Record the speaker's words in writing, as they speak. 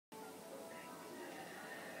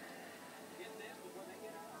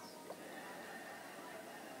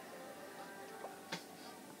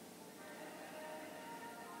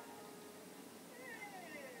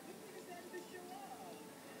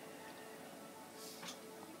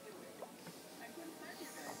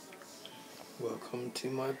Welcome to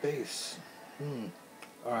my base.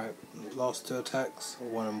 Alright, last two attacks, I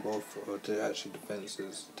won them both, or actually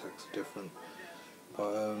defenses, attacks are different.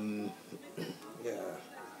 But yeah,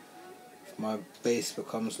 if my base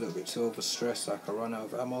becomes a little bit too overstressed, like I run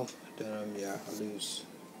out of ammo, then yeah, I lose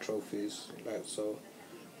trophies like so.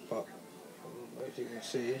 But as you can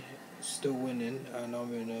see, still winning, and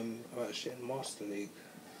I'm actually in Master League.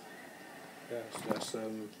 Yeah, so that's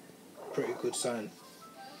pretty good sign.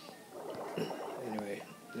 Anyway,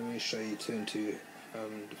 let me show you 2 and 2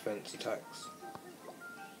 defense attacks.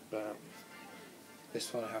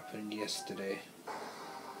 This one happened yesterday.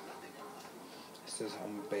 This is how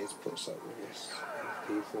my base puts up with this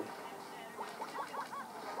people.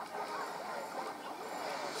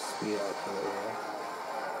 Speed up a little there.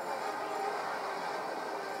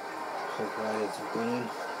 Hog riders have gone in.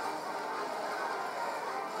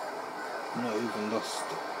 I've not even lost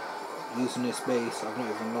using this base. I've not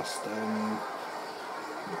even lost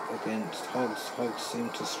against hogs. Hogs seem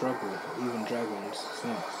to struggle, even dragons. It's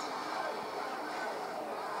nuts.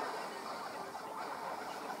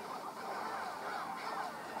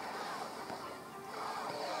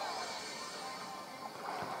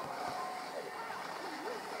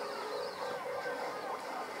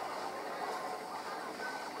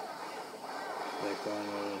 They're going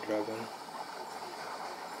on a dragon.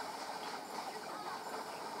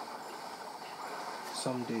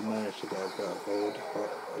 Some do manage to get a bit of gold, but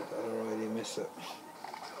I don't really miss it.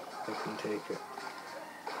 I can take it.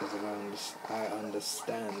 Because I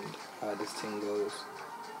understand how this thing goes.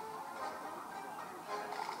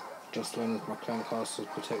 Just as long as my clan castle is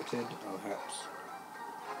protected, I'm happy.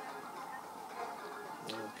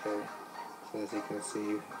 Okay, so as you can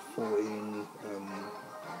see,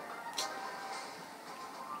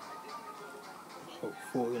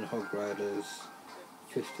 14 hog riders,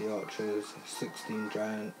 50 archers, 16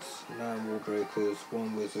 giants, 9 wall breakers,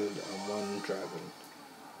 1 wizard and 1 dragon.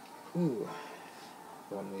 Ooh,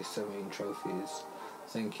 won me 17 trophies.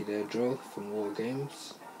 Thank you there, Joe, from War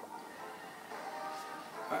Games.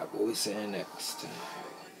 Alright, what are we saying next?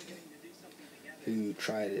 Who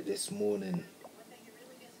tried it this morning?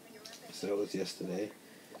 So that was yesterday.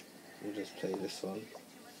 We'll just play this one.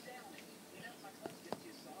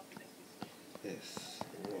 This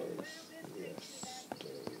was yesterday.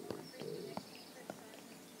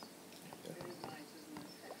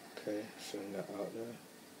 Okay, throwing that out there.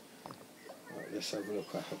 Right, let's have a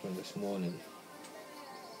look what happened this morning.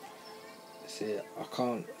 See, I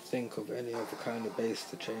can't think of any other kind of base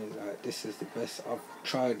to change. Like, this is the best. I've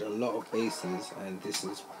tried a lot of bases, and this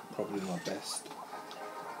is probably my best.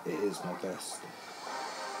 It is my best.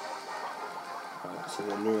 Right, so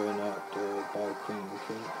they're luring out the Bow Queen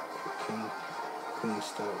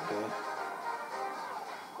still up there.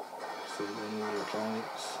 So then all the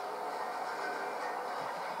giants.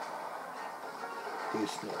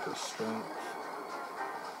 Boosting up his strength.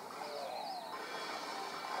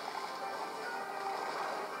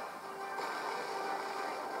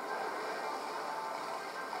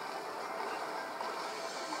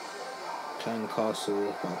 Clan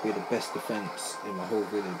Castle might be the best defense in my whole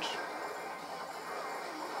village.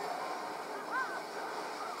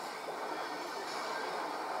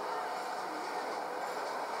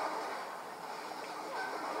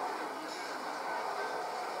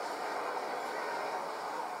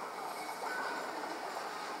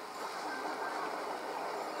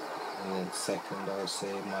 And then second, I would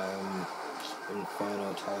say my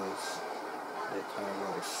Inferno tiles, they kind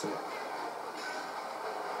of like sick.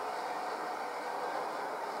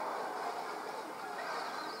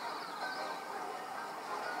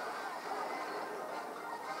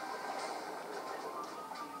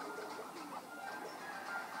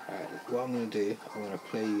 Alright, what I'm going to do, I'm going to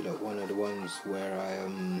play you like one of the ones where I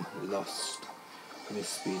lost. Let me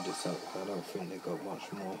speed this up, I don't think they got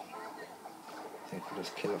much more. I think I'll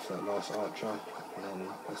just kill off that last archer, and then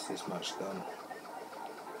that's this match done.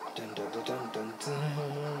 Dun dun dun dun dun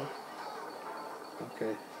dun.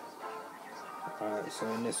 Okay. Alright, so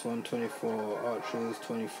in this one, 24 archers,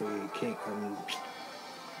 23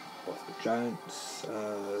 giants,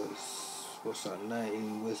 what's that,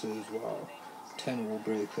 19 wizards, wow. 10 wall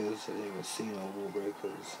breakers, I didn't even see no wall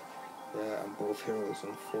breakers. Yeah, and both heroes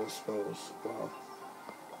on 4 spells, wow.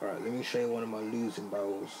 Alright, let me show you one of my losing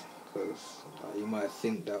battles, because you might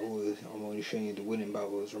think that I'm only showing you the winning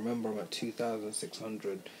battles. Remember, I'm at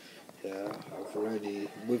 2,600. Yeah, I've already,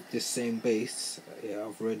 with this same base, yeah,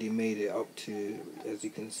 I've already made it up to, as you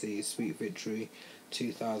can see, sweet victory,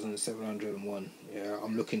 2,701. Yeah,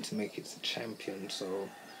 I'm looking to make it to champion, so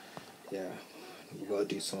yeah, we've got to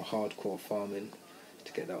do some hardcore farming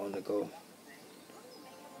to get that on the go.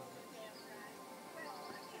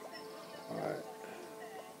 Alright,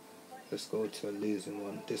 let's go to a losing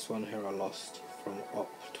one. This one here I lost from up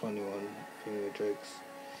 21 Finger Drakes.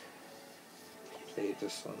 Played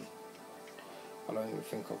this one. I don't even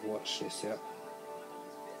think I've watched this yet.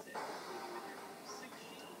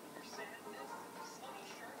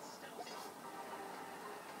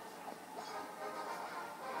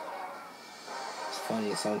 It's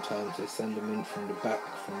funny, sometimes they send them in from the back,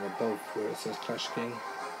 from above where it says Clash King.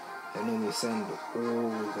 They normally send all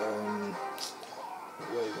the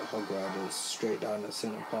hog riders straight down the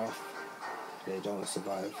centre path. They don't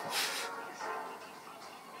survive.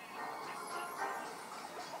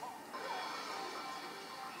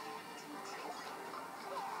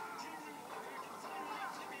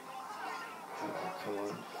 Come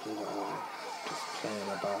on, you know, just playing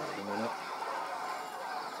about at the minute.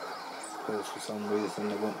 Because for some reason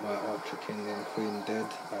they want my Archer King and Queen dead.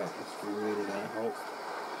 Like, it's really gonna help.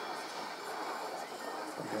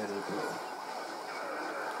 There they go.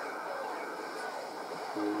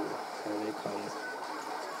 Ooh, here they come.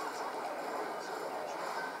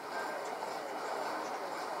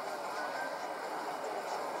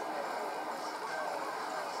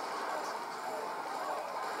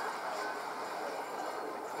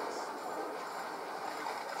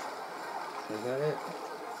 Is that it?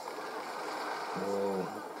 Whoa.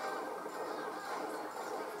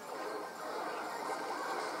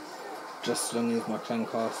 Just as long as my clan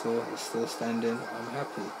castle is still standing, I'm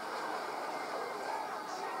happy.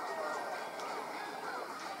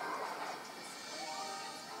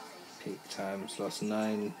 Peak times, lost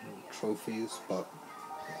 9 trophies, but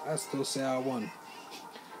I still say I won.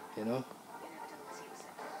 You know?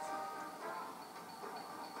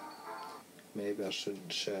 Maybe I should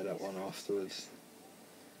share that one afterwards.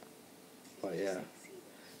 But yeah,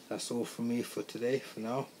 that's all from me for today, for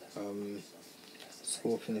now.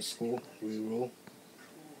 Scorpion School, reroll.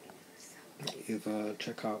 Either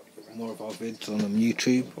check out more of our vids on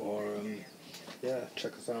YouTube or yeah,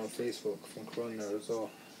 check us out on Facebook. I think we're on there as well.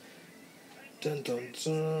 Dun dun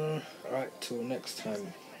dun. Alright, till next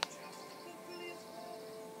time.